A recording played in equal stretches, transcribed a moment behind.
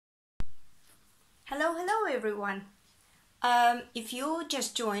Hello everyone. If you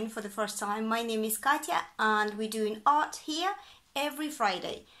just joined for the first time, my name is Katya and we're doing art here every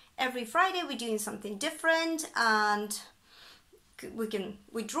Friday. Every Friday we're doing something different and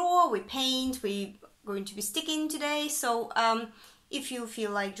we draw, we paint, we're going to be sticking today. So if you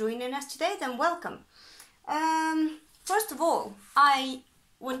feel like joining us today, then welcome. First of all, I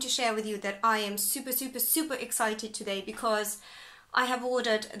want to share with you that I am super excited today because I have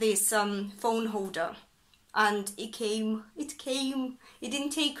ordered this phone holder and it didn't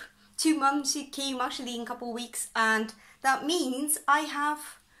take 2 months, it came actually in a couple of weeks, and that means I have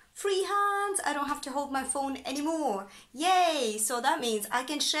free hands. I don't have to hold my phone anymore. Yay! So that means I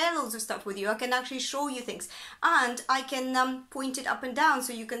can share loads of stuff with you. I can actually show you things and I can point it up and down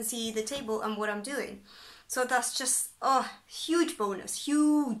so you can see the table and what I'm doing. So that's just a huge bonus,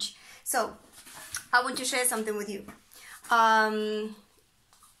 huge. So I want to share something with you. I've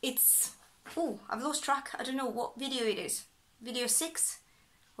lost track. I don't know what video it is. Video 6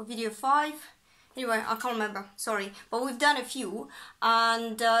 or video 5. Anyway, I can't remember. Sorry. But we've done a few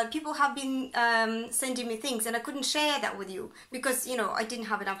and people have been sending me things and I couldn't share that with you because, you know, I didn't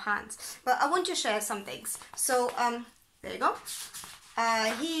have enough hands. But I want to share some things. So, there you go.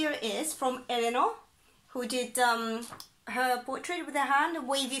 Here is from Eleanor, who did her portrait with her hand, a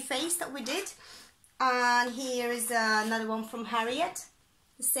wavy face that we did. And here is another one from Harriet,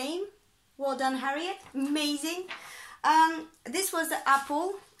 the same. Well done, Harriet, amazing. This was the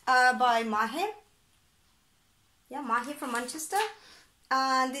apple by Mahe. Yeah, Mahe from Manchester.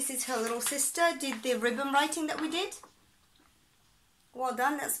 And this is her little sister, did the ribbon writing that we did. Well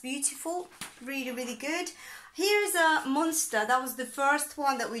done, that's beautiful, really good. Here is a monster, that was the first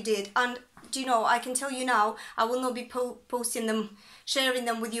one that we did. And do you know, I can tell you now, I will not be posting them, sharing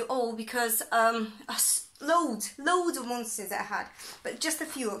them with you all because loads of monsters that I had, but just a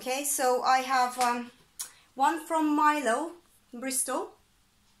few, okay? So I have one from Milo, Bristol.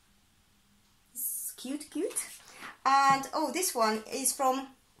 It's cute. And oh, this one is from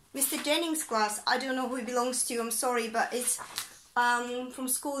Mr. Jennings' class. I don't know who it belongs to, I'm sorry, but it's from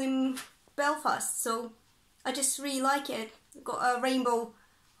school in Belfast. So I just really like it. Got a rainbow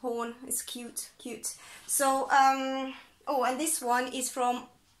horn, it's cute. So oh, and this one is from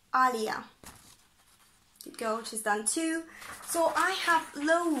Alia. Good girl, she's done 2. So I have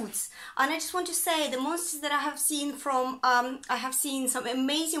loads, and I just want to say the monsters that I have seen from I have seen some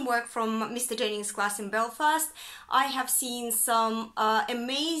amazing work from Mr. Jennings' class in Belfast. I have seen some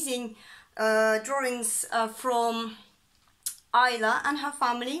amazing drawings from Isla and her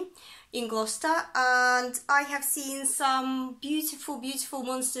family in Gloucester, and I have seen some beautiful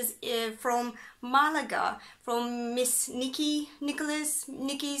monsters from Malaga, from Miss Nikki's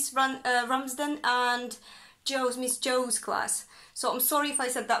Ramsden and Miss Joe's class. So I'm sorry if I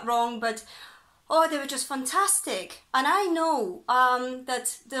said that wrong, but oh, they were just fantastic. And I know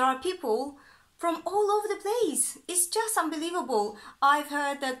that there are people from all over the place. It's just unbelievable. I've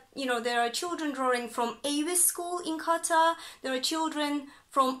heard that, you know, there are children drawing from Avis School in Qatar. There are children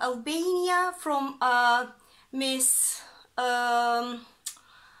from Albania, from Miss...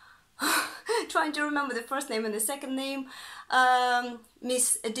 trying to remember the first name and the second name.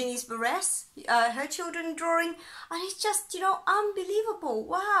 Miss Denise Beres, her children drawing. And it's just, you know, unbelievable.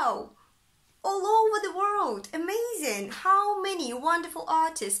 Wow. All over the world. Amazing. How many wonderful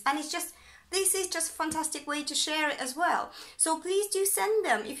artists. And it's just... this is just a fantastic way to share it as well. So please do send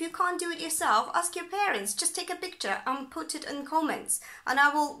them. If you can't do it yourself, ask your parents. Just take a picture and put it in comments. And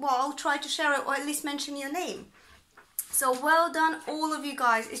I'll try to share it or at least mention your name. So well done all of you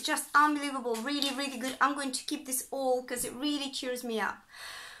guys. It's just unbelievable. Really good. I'm going to keep this all because it really cheers me up.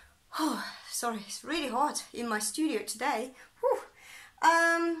 Oh, sorry, it's really hot in my studio today. Whew.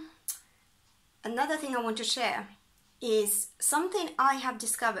 Another thing I want to share is something I have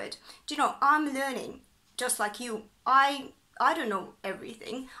discovered. Do you know, I'm learning just like you. I don't know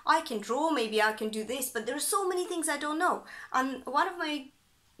everything. I can draw, maybe I can do this, but there are so many things I don't know. And one of my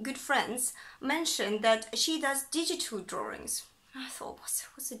good friends mentioned that she does digital drawings. I thought,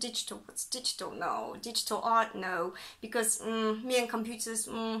 what's a digital? What's digital? No. Digital art? No. Because me and computers,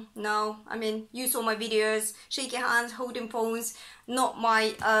 no. I mean, you saw my videos, shaking hands, holding phones, not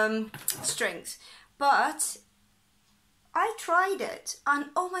my strength. But I tried it and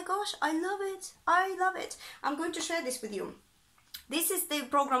oh my gosh, I love it. I'm going to share this with you. This is the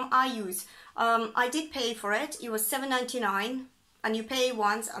program I use. I did pay for it. It was $7.99 and you pay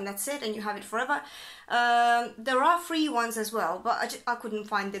once and that's it and you have it forever. There are free ones as well, but I couldn't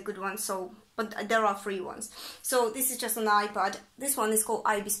find the good ones, but there are free ones. So this is just an iPad. This one is called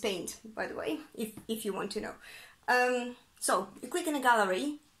Ibis Paint, by the way, if you want to know. So you click in a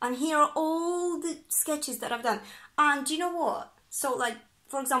gallery And here are all the sketches that I've done. And do you know what? So like,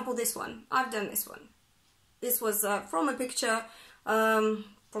 for example, this one. I've done this one. This was from a picture from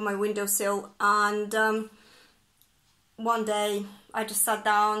my windowsill. And one day I just sat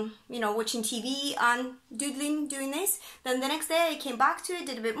down, you know, watching TV and doodling, doing this. Then the next day I came back to it,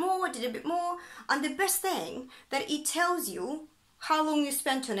 did a bit more, And the best thing, that it tells you how long you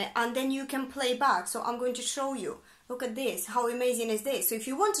spent on it, and then you can play back. So I'm going to show you. Look at this. How amazing is this? So if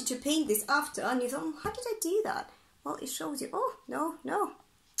you wanted to paint this after, and you thought, how did I do that? Well, it shows you. Oh, no.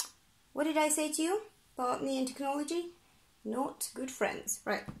 What did I say to you about me and technology? Not good friends.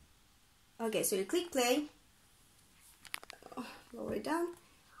 Right. Okay, so you click play. Lower it down,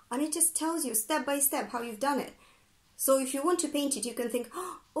 and it just tells you step by step how you've done it. So if you want to paint it, you can think,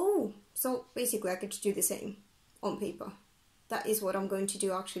 oh, so basically I could do the same on paper. That is what I'm going to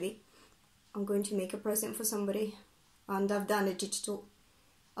do actually. I'm going to make a present for somebody, and I've done a digital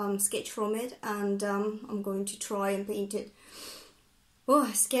sketch from it, and I'm going to try and paint it.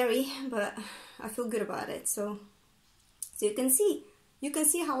 Oh, scary, but I feel good about it. So you can see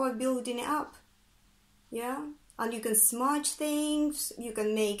how I'm building it up. Yeah. And you can smudge things, you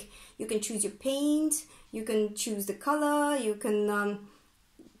can choose your paint, you can choose the color, you can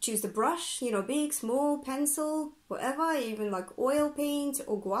choose the brush, you know, big, small, pencil, whatever, even like oil paint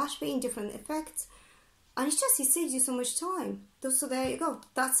or gouache paint, different effects. And it saves you so much time. So there you go,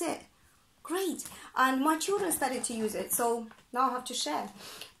 that's it. Great. And my children started to use it, so now I have to share.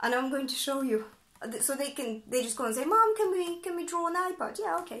 And I'm going to show you. So they just go and say, Mom, can we draw an iPad?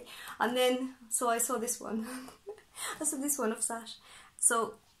 Yeah, okay. And then, so I saw this one. I saw this one of Sash.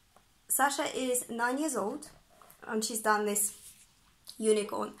 So Sasha is 9 years old, and she's done this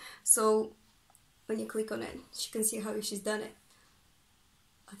unicorn. So when you click on it, you can see how she's done it.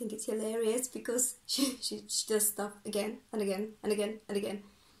 I think it's hilarious because she does stuff again and again and again and again.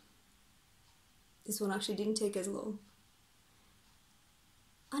 This one actually didn't take as long.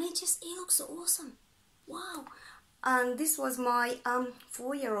 And it looks so awesome. Wow. And this was my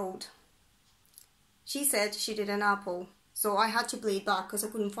 4-year-old. She said she did an apple. So I had to play it back because I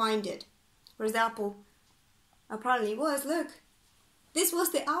couldn't find it. Where's the apple? Apparently it was, look. This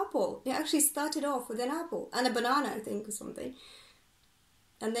was the apple. It actually started off with an apple. And a banana, I think, or something.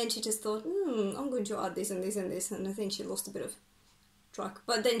 And then she just thought, I'm going to add this and this and this. And I think she lost a bit of track.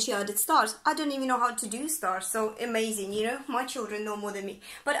 But then she added stars. I don't even know how to do stars. So amazing, you know. My children know more than me.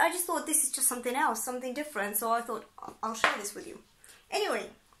 But I just thought this is just something else, something different. So I thought I'll share this with you. Anyway.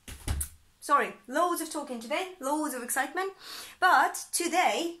 Sorry, loads of talking today, loads of excitement. But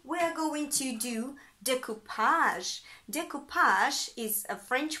today we are going to do decoupage. Decoupage is a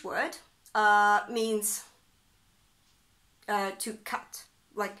French word, means to cut.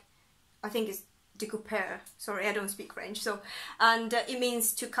 Like, I think it's découper. Sorry, I don't speak French. So, and it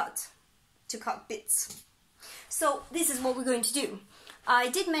means to cut bits. So this is what we're going to do.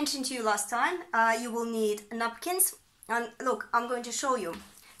 I did mention to you last time, you will need napkins. And look, I'm going to show you.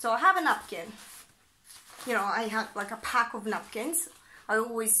 So I have a napkin. You know, I have like a pack of napkins. I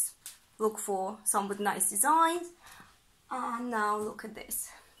always look for some with nice designs. And now look at this.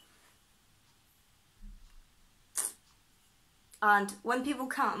 And when people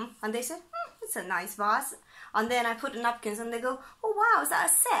come and they say, it's a nice vase. And then I put the napkins and they go, oh wow, is that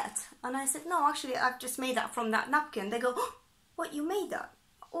a set? And I said, no, actually I've just made that from that napkin. They go, what, you made that?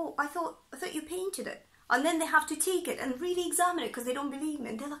 Oh, I thought you painted it. And then they have to take it and really examine it because they don't believe me.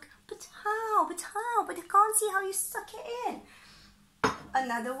 And they're like, but how? But I can't see how you stuck it in.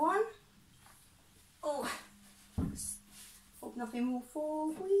 Another one. Oh, hope nothing will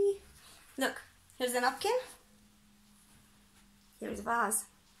fall. Look, here's the napkin. Here's a vase.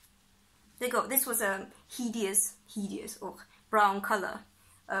 There you go. This was a hideous, brown colour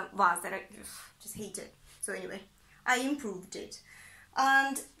vase that I just hated. So anyway, I improved it.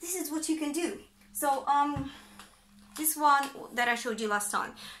 And this is what you can do. So, this one that I showed you last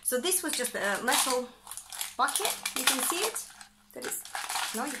time. So this was just a metal bucket. You can see it. That is,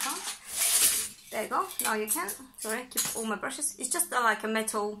 no you can't. There you go, now you can. Sorry, keep all my brushes. It's just like a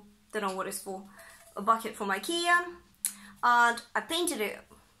metal, don't know what it's for, a bucket from IKEA. And I painted it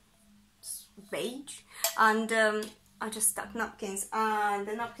beige. And I just stuck napkins. And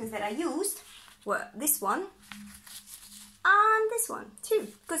the napkins that I used were this one and this one too,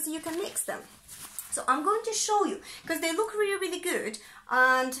 because you can mix them. So I'm going to show you, because they look really, really good,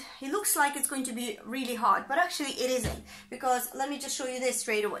 and it looks like it's going to be really hard, but actually it isn't, because let me just show you this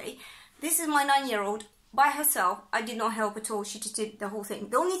straight away. This is my 9-year-old by herself. I did not help at all. She just did the whole thing.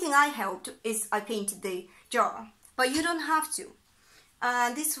 The only thing I helped is I painted the jar, but you don't have to.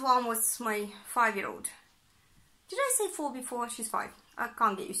 And this one was my 5-year-old. Did I say 4 before? She's 5. I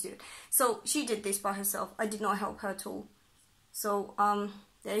can't get used to it. So she did this by herself. I did not help her at all. So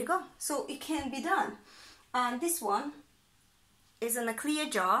there you go. So it can be done. And this one is in a clear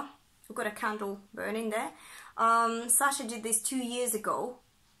jar. We've got a candle burning there. Sasha did this 2 years ago,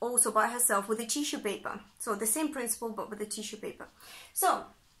 also by herself with a tissue paper. So the same principle, but with a tissue paper. So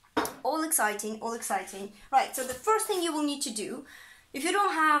all exciting, all exciting. Right, so the first thing you will need to do, if you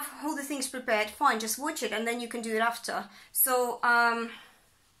don't have all the things prepared, fine, just watch it and then you can do it after. So I've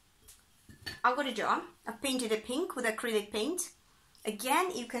got a jar. I've painted it pink with acrylic paint.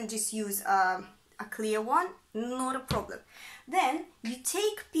 Again, you can just use a clear one, not a problem. Then you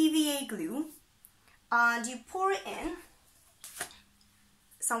take PVA glue and you pour it in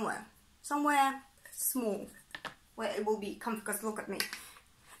somewhere small where it will be comfy, because look at me.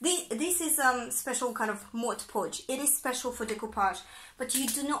 This is special kind of Mod Podge. It is special for decoupage, but you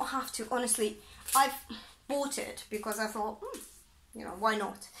do not have to. Honestly, I've bought it because I thought, you know, why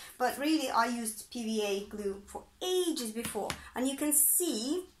not? But really, I used PVA glue for ages before, and you can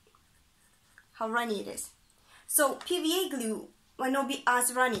see how runny it is. So PVA glue might not be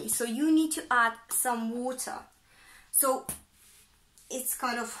as runny, so you need to add some water. So it's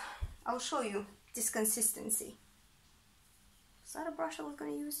kind of, I'll show you this consistency. Is that a brush I was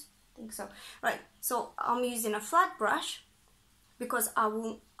going to use? I think so. Right, so I'm using a flat brush because I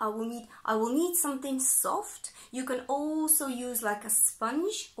will need something soft. You can also use like a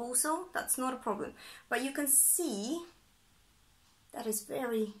sponge also, that's not a problem. But you can see that is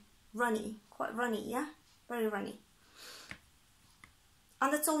very runny, quite runny, yeah? Very runny.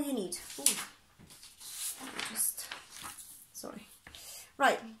 And that's all you need. Ooh. Sorry.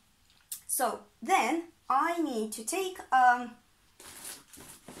 Right, so then I need to take,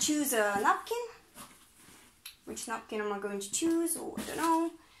 choose a napkin. Which napkin am I going to choose? Oh, I don't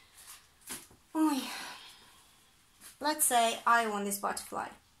know. Oh, yeah. Let's say I want this butterfly.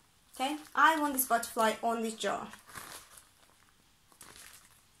 Okay, I want this butterfly on this jar.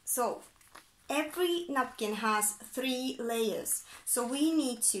 So every napkin has 3 layers. So we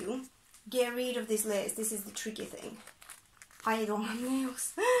need to get rid of these layers. This is the tricky thing. I don't have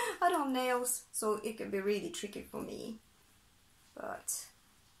nails. I don't have nails, so it can be really tricky for me. But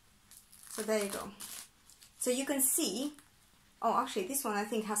so there you go. So you can see, oh actually this one I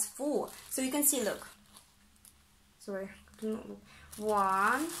think has 4. So you can see, look. Sorry, do not look.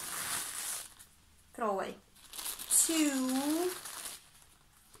 1, throw away. 2.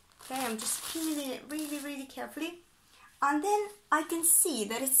 Okay, I'm just peeling it really, really carefully. And then I can see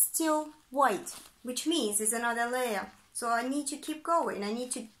that it's still white, which means there's another layer. So I need to keep going. I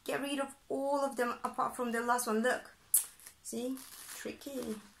need to get rid of all of them apart from the last one. Look, see,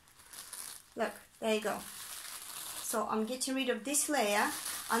 tricky. Look, there you go. So I'm getting rid of this layer,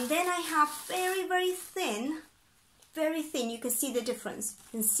 and then I have very, very thin, you can see the difference.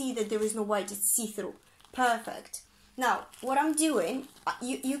 You can see that there is no white, it's see-through. Perfect. Now, what I'm doing,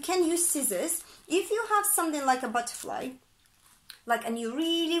 you can use scissors. If you have something like a butterfly, like, and you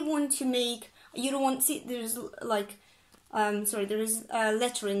really want to make, you don't want, see, there's like, sorry, there is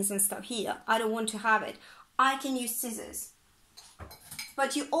letterings and stuff here. I don't want to have it. I can use scissors.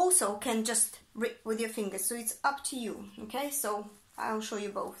 But you also can just rip with your fingers, so it's up to you, okay? So I'll show you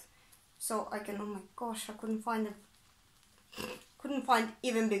both. So I can, oh my gosh, I couldn't find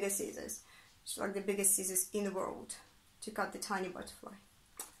even bigger scissors. It's like the biggest scissors in the world to cut the tiny butterfly.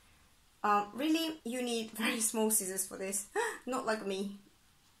 Really, you need very small scissors for this, not like me.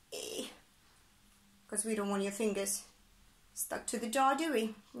 Because we don't want your fingers stuck to the jar, do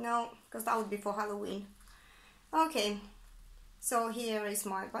we? No, because that would be for Halloween. Okay, so here is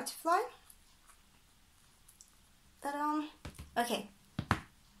my butterfly. Ta-da! Okay,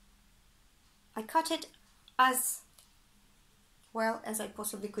 I cut it as well as I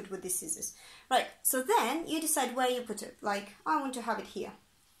possibly could with these scissors. Right, so then you decide where you put it. Like, I want to have it here.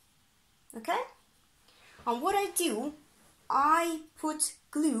 Okay? And what I do, I put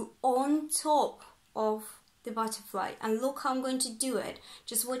glue on top of the butterfly. And look how I'm going to do it.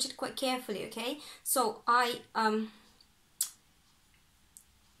 Just watch it quite carefully, okay? So I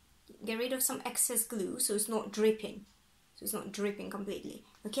get rid of some excess glue so it's not dripping. So it's not dripping completely.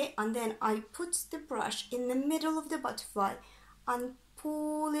 Okay? And then I put the brush in the middle of the butterfly and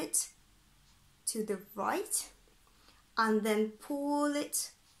pull it to the right, and then pull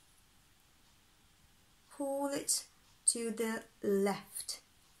it to the left.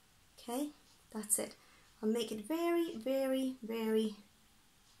 Okay, that's it. I'll make it very, very, very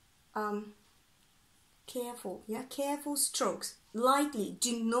careful. Yeah, careful strokes, lightly.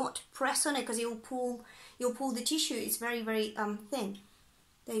 Do not press on it because you'll pull the tissue. It's very, very thin.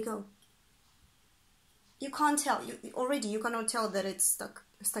 There you go. you can't tell. You cannot tell that it's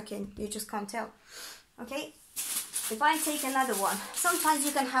stuck in. You just can't tell. Okay. If I take another one, sometimes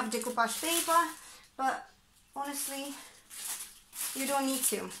you can have decoupage paper, but honestly, you don't need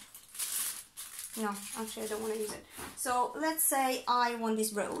to. No, actually I don't want to use it. So let's say I want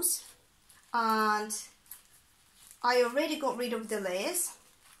this rose, and I already got rid of the layers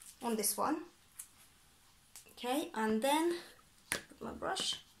on this one. Okay, and then put my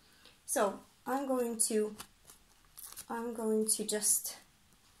brush. So I'm going to just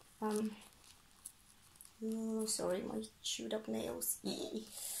sorry, my chewed up nails.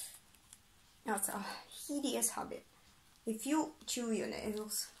 That's a hideous habit. If you chew your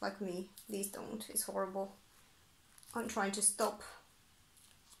nails like me, please don't. It's horrible. I'm trying to stop.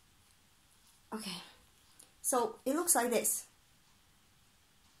 Okay, so it looks like this.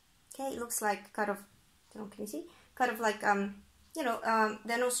 Okay, it looks like kind of, can you see? Kind of like you know,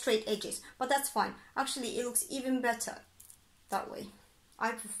 there are no straight edges, but that's fine. Actually, it looks even better that way.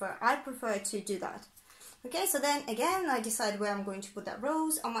 I prefer to do that. Okay, so then again, I decide where I'm going to put that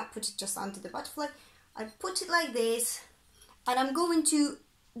rose. I might put it just under the butterfly. I put it like this, and I'm going to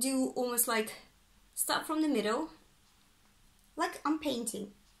do almost like start from the middle, like I'm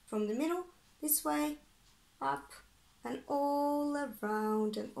painting from the middle this way, up and all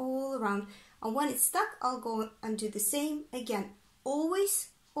around and all around. And when it's stuck, I'll go and do the same again. Always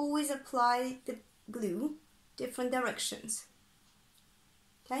apply the glue different directions.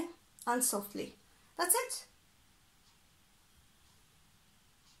 Okay, and softly. That's it.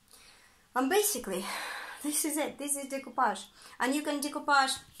 And basically, this is it. This is decoupage. And you can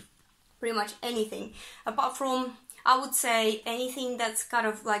decoupage pretty much anything. Apart from, I would say, anything that's kind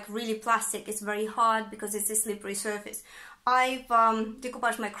of like really plastic. It's very hard because it's a slippery surface. I've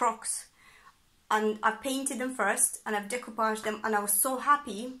decoupaged my Crocs. And I painted them first, and I've decoupaged them, and I was so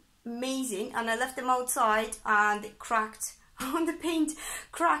happy, amazing. And I left them outside, and it cracked on the paint,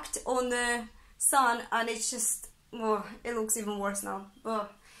 cracked on the sun, and it's just, oh, it looks even worse now.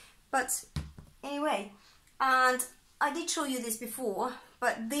 But anyway, and I did show you this before,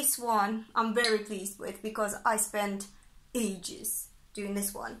 but this one I'm very pleased with because I spent ages doing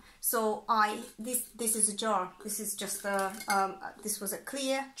this one. So this is a jar. This is just a this was a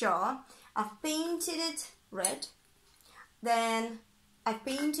clear jar. I've painted it red, then I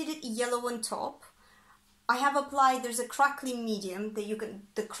painted it yellow on top. I have applied, there's a crackling medium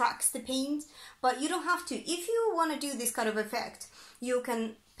that cracks the paint, but you don't have to. If you want to do this kind of effect, you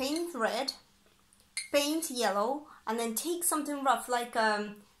can paint red, paint yellow, and then take something rough like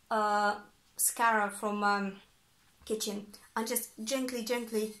scarab from kitchen, and just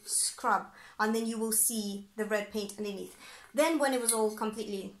gently scrub, and then you will see the red paint underneath. Then when it was all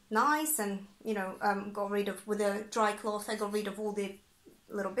completely nice and, you know, got rid of, with a dry cloth, I got rid of all the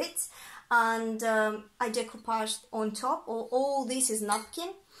little bits, and I decoupaged on top. All this is napkin,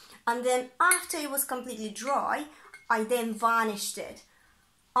 and then after it was completely dry, I then varnished it.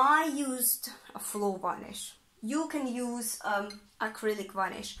 I used a floor varnish. You can use acrylic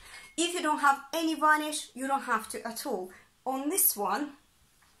varnish. If you don't have any varnish, you don't have to at all. On this one,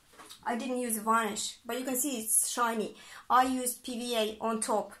 I didn't use varnish, but you can see it's shiny. I used PVA on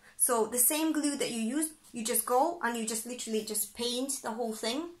top. So the same glue that you use, you just go and you just literally just paint the whole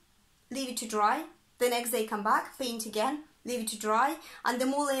thing, leave it to dry. The next day come back, paint again, leave it to dry. And the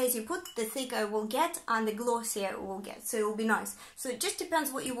more layers you put, the thicker it will get and the glossier it will get. So it will be nice. So it just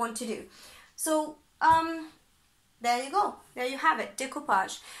depends what you want to do. So there you go. There you have it,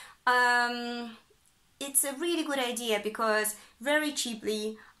 decoupage. It's a really good idea because very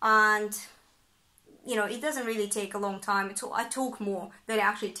cheaply, and you know, it doesn't really take a long time. I talk more than it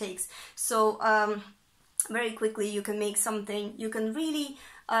actually takes. So very quickly you can make something. You can really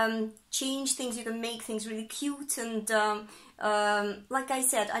change things. You can make things really cute. And like I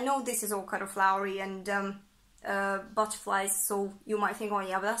said, I know this is all kind of flowery and butterflies, so you might think, oh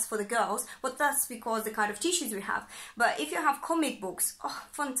yeah, but that's for the girls. But that's because the kind of tissues we have. But if you have comic books, oh,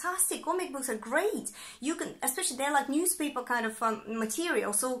 fantastic! Comic books are great. You can, especially they're like newspaper kind of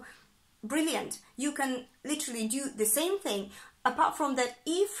material, so brilliant. You can literally do the same thing. Apart from that,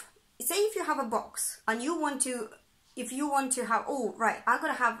 say if you have a box and you want to, if you want to have, oh right, I'm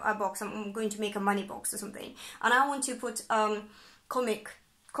gonna have a box. I'm going to make a money box or something, and I want to put comic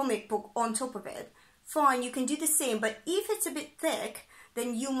book on top of it. Fine, you can do the same, but if it's a bit thick,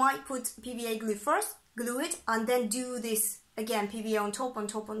 then you might put PVA glue first, glue it, and then do this again, PVA on top, on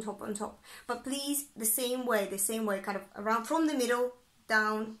top, on top, on top. But please, the same way, kind of around from the middle,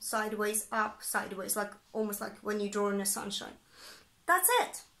 down, sideways, up, sideways, like almost like when you draw in the sunshine. That's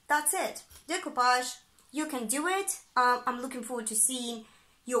it. That's it. Decoupage. You can do it. I'm looking forward to seeing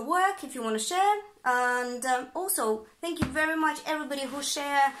your work if you want to share. And also, thank you very much everybody who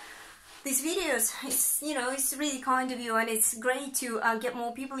share these videos. It's, you know, it's really kind of you, and it's great to get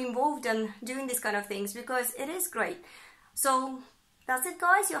more people involved in doing this kind of things, because it is great. So that's it,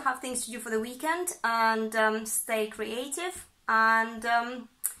 guys. You'll have things to do for the weekend, and stay creative, and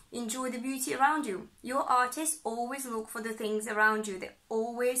enjoy the beauty around you. Your artists always look for the things around you. There's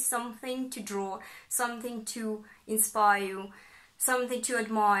always something to draw, something to inspire you, something to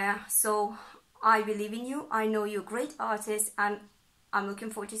admire. So I believe in you. I know you're a great artist, and I'm looking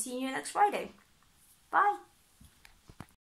forward to seeing you next Friday. Bye.